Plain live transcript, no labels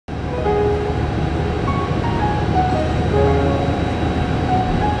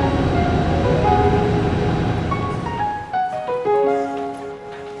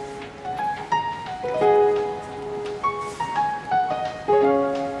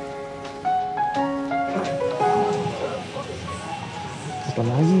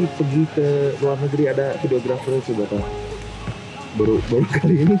kapan lagi pergi ke luar negeri ada videografer coba tahu. Baru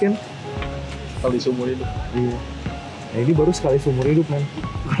kali ini kan. Kali seumur hidup. Iya. Nah ini baru sekali seumur hidup man.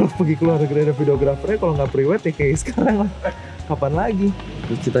 Kalau pergi ke luar negeri ada videografernya, kalau nggak priwet ya kayak sekarang lah. Kapan lagi?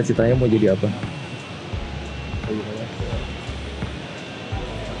 Terus cita-citanya mau jadi apa?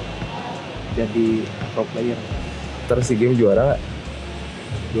 Jadi pro player. Terus si game juara nggak?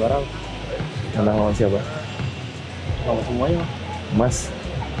 Juara. Menang lawan siapa? Kalau semuanya. Mas.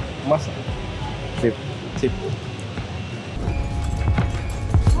 Sip.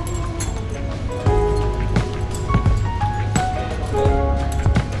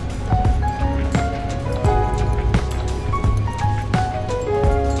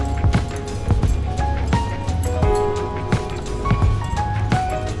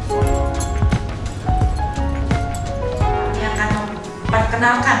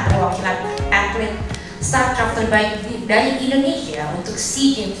 Perkenalkan perwakilan atlet Starcraft terbaik dari Indonesia untuk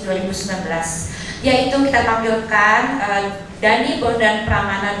SEA Games 2019, yaitu kita tampilkan Dani dan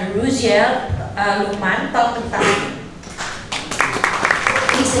Pramana Deruziel, Lukman, tolong tepuk tangan.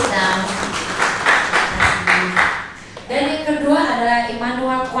 Please sit down. Dan yang kedua adalah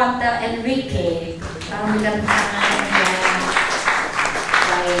Emmanuel Quantel Enrique. Tolong berikan tangan yang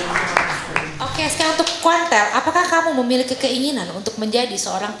baik. Oke, sekarang untuk Quantel, apakah kamu memiliki keinginan untuk menjadi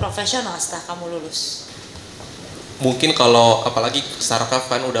seorang profesional setelah kamu lulus? Mungkin kalau apalagi Starcraft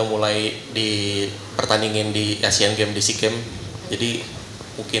kan udah mulai dipertandingin di Asian Games, di SEA Games, jadi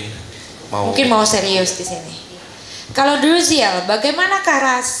mungkin mau serius di sini. Kalau Deruziel,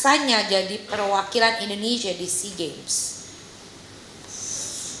 bagaimanakah rasanya jadi perwakilan Indonesia di SEA Games?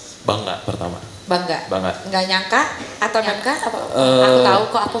 Bangga pertama. Bangga. Nggak nyangka atau nyangka? Aku tahu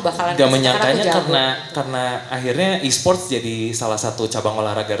kok aku bakalan. Gak menyangkanya karena akhirnya e-sports jadi salah satu cabang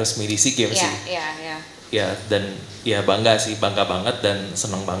olahraga resmi di SEA Games sih. Iya. Ya dan ya bangga banget dan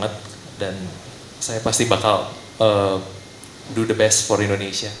senang banget, dan saya pasti bakal do the best for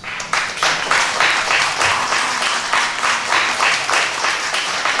Indonesia.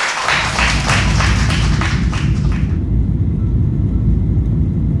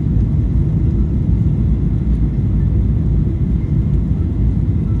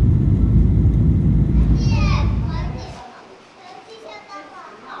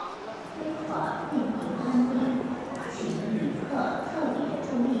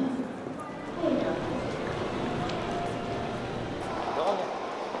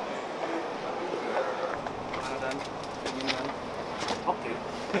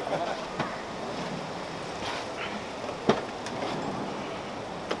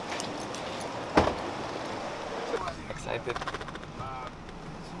 Excited.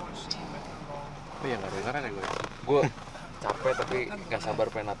 Oh iya, nggak dengeran ya gue. Gue capek tapi nggak sabar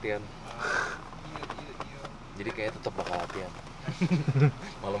pengen latihan. Jadi kayaknya tetap bakal latihan.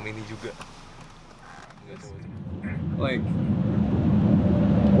 Malam ini juga. Like,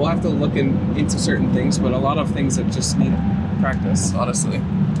 we'll have to look into certain things, but a lot of things that just need practice, honestly.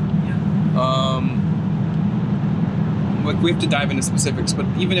 Like, we have to dive into specifics, but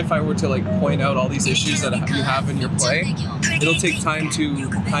even if I were to like point out all these issues that you have in your play, it'll take time to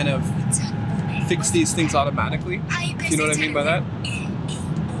kind of fix these things automatically. Do you know what I mean by that?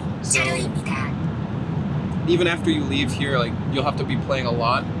 So even after you leave here, like, you'll have to be playing a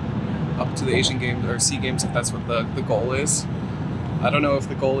lot up to the Asian Games or SEA Games if that's what the goal is. I don't know if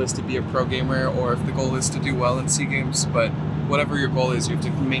the goal is to be a pro gamer or if the goal is to do well in SEA Games, but whatever your goal is, you have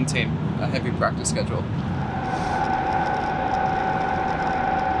to maintain a heavy practice schedule.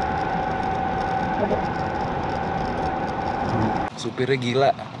 Supirnya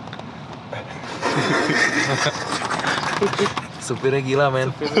gila. Supirnya gila, men.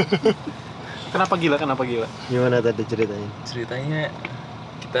 Kenapa gila? Gimana tadi ceritanya? Ceritanya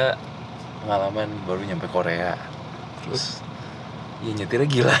kita pengalaman baru nyampe Korea. Terus ya nyetirnya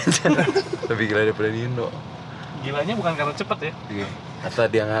gila aja. Lebih gila daripada di Indo. Gilanya bukan karena cepet ya? Iya. Atau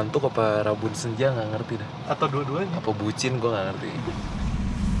dia ngantuk apa rabun senja, nggak ngerti dah. Atau dua-duanya? Apa bucin, gue nggak ngerti.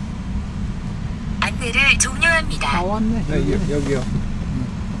 안내를 종료합니다. 나왔네. 네, 여기요.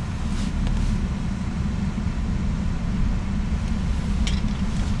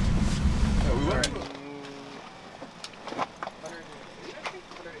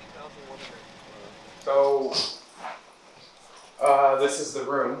 So, this is the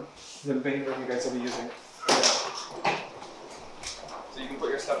room, the main room you guys will be using. So you can put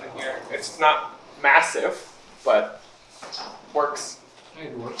your stuff in here. It's not massive, but works.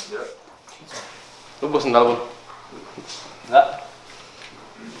 It works. Yeah. Lu bawa sendal, Bu? Enggak.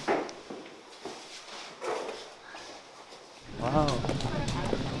 Wow.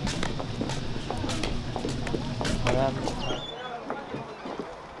 Keren.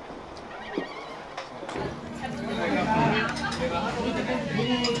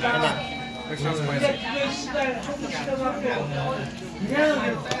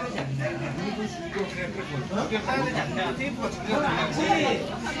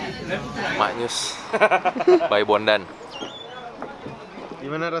 Maknyus. By Bondan.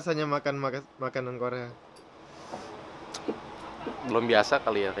 Gimana rasanya makan makanan Korea? Belum biasa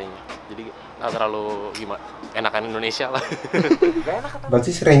kali ya kayaknya. Jadi nggak terlalu gimana. Enakan Indonesia lah.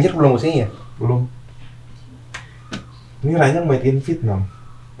 Berarti si Ranger belum kesini ya? Belum. Ini Ranyang made in Vietnam.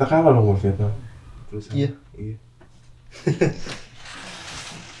 Tak kalah dong sama Vietnam. Terus Iya. Iya.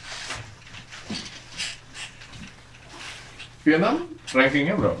 Vietnam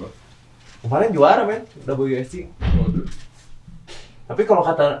rankingnya berapa? Kemarin juara men, WSC. Tapi kalau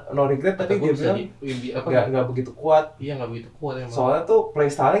kata no regret tadi dia bilang nggak begitu kuat. Iya, nggak begitu kuat emang. Soalnya tuh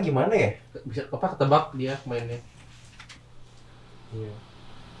playstyle-nya gimana ya? Bisa apa ketebak dia mainnya. Iya.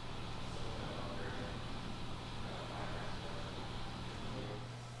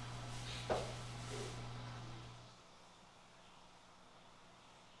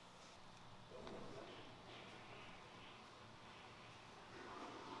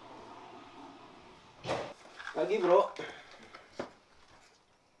 Lagi bro.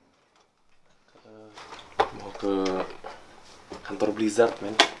 Mau ke kantor Blizzard,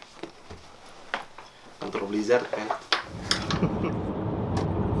 men. Kantor Blizzard, kan.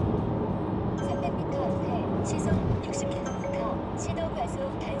 300m 앞에 시속 60km 시도 과속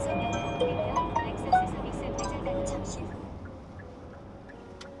단속을 누리며 넥서스 서비스 배정된 잠시 후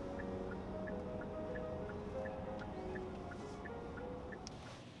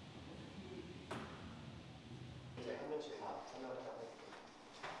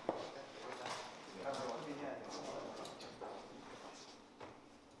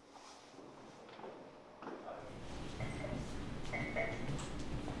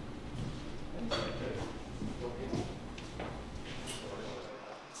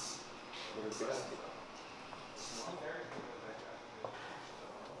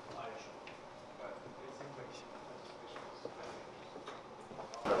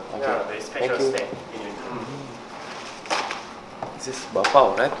Thank you. This is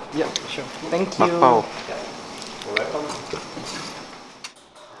Bapao, right? Yeah, sure. Thank you. Bapao.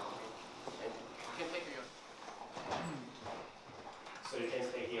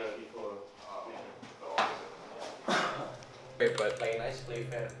 But play nice, play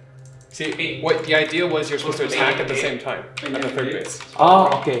fair. See, what the idea was you're supposed to attack at the same time at the third base. Oh,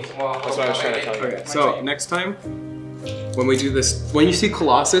 okay. That's what I was trying to tell you. Okay, so next time, when we do this, when you see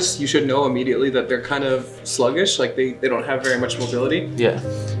Colossus, you should know immediately that they're kind of sluggish, like they don't have very much mobility. Yeah.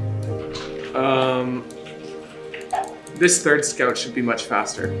 This third scout should be much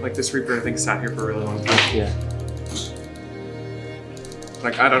faster. Like this Reaper, I think, sat here for a really long time. Yeah.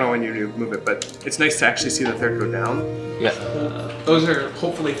 Like, I don't know when you move it, but it's nice to actually see the third go down. Yeah. Those are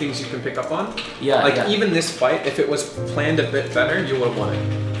hopefully things you can pick up on. Yeah. Like, yeah. even this fight, if it was planned a bit better, you would have won it.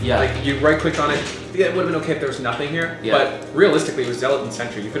 Yeah. Like, you right-click on it, yeah, it would have been okay if there was nothing here, Yeah. but realistically, it was Zealot and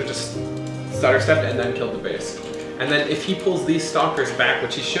Sentry. You could have just stutter-stepped and then killed the base. And then if he pulls these stalkers back,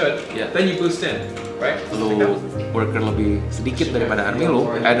 which he should, Yeah. then you boost in, right? Lu worker lebih sedikit daripada army lu,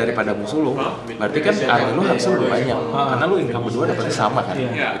 daripada musuh lu, berarti kan army lu harusnya lebih banyak, karena lu income berdua dapetnya sama kan,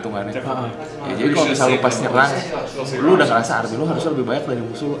 hitungannya. Ya, jadi kalau misalnya lu pas nyerang, lu udah ngerasa army lu harusnya lebih banyak dari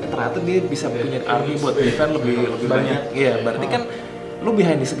musuh lu, ternyata dia bisa punya army buat defend lebih banyak. Iya, berarti kan lu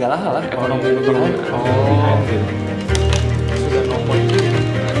behind di segala hal lah, ekonomi lu behind. Oh, sudah nomor.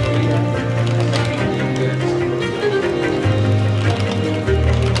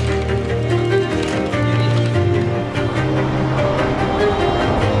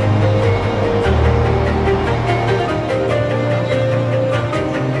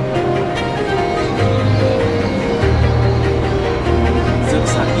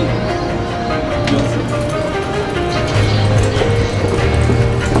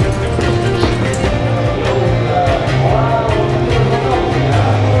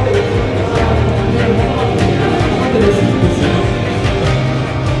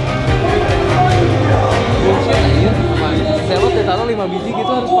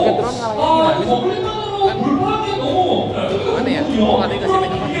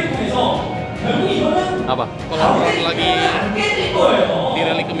 Apa? Kalau lagi di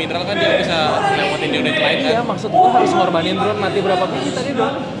rally ke mineral kan dia bisa lewatin unit lain kan? Iya, maksud gua harus ngorbanin drone mati berapa biji tadi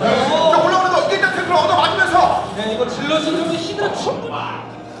dong?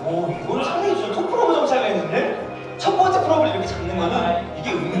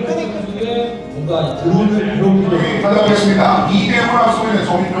 찾아뵙겠습니다. 2대1 앞서는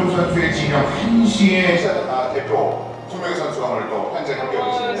정민정 선수의 진영 1시에 대표 2명의 선수가 오늘 또 현재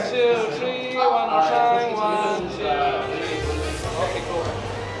함께하고 있습니다.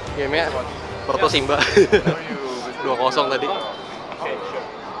 Game-nya Porto Simba 2-0 tadi.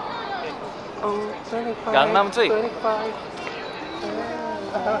 Gangnam cuy.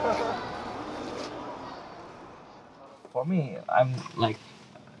 For me, I'm like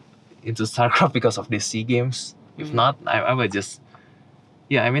into StarCraft because of these SEA games. If not, I would just,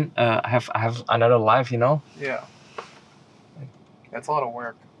 yeah. I mean, I have another life, you know. Yeah. That's a lot of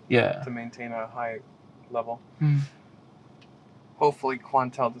work. Yeah. To maintain a high level. Hopefully,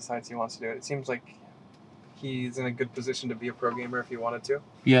 Quantel decides he wants to do it. It seems like he's in a good position to be a pro gamer if he wanted to.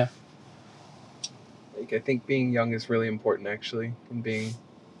 Yeah. Like, I think being young is really important, actually, in being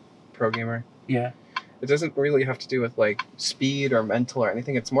a pro gamer. Yeah. It doesn't really have to do with like speed or mental or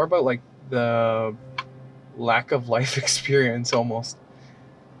anything. It's more about like the lack of life experience almost.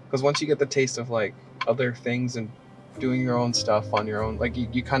 Because once you get the taste of like other things and doing your own stuff on your own, like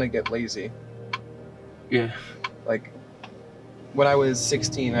you kind of get lazy. Yeah. Like when I was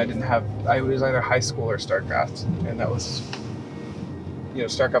 16, I was either high school or StarCraft, and that was, you know,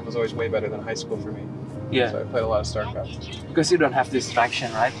 StarCraft was always way better than high school for me. Yeah. So I played a lot of StarCraft. Because you don't have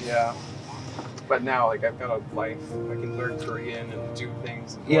distraction, right? Yeah. But now, like, I've got a life. I can learn Korean and do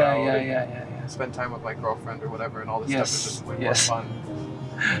things. And Yeah. spend time with my girlfriend or whatever, and all this stuff is just way more fun.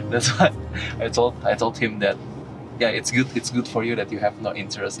 That's why I told him that, yeah, it's good for you that you have no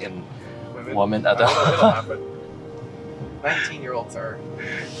interest in women at all. It'll happen. 19-year-olds are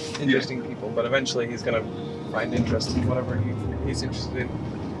interesting people, but eventually he's gonna find interest in whatever he's interested in.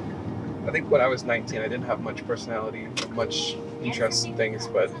 I think when I was 19, I didn't have much personality, much interest in things,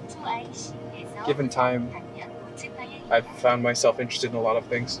 but given time, I've found myself interested in a lot of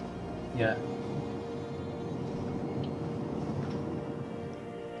things. Yeah.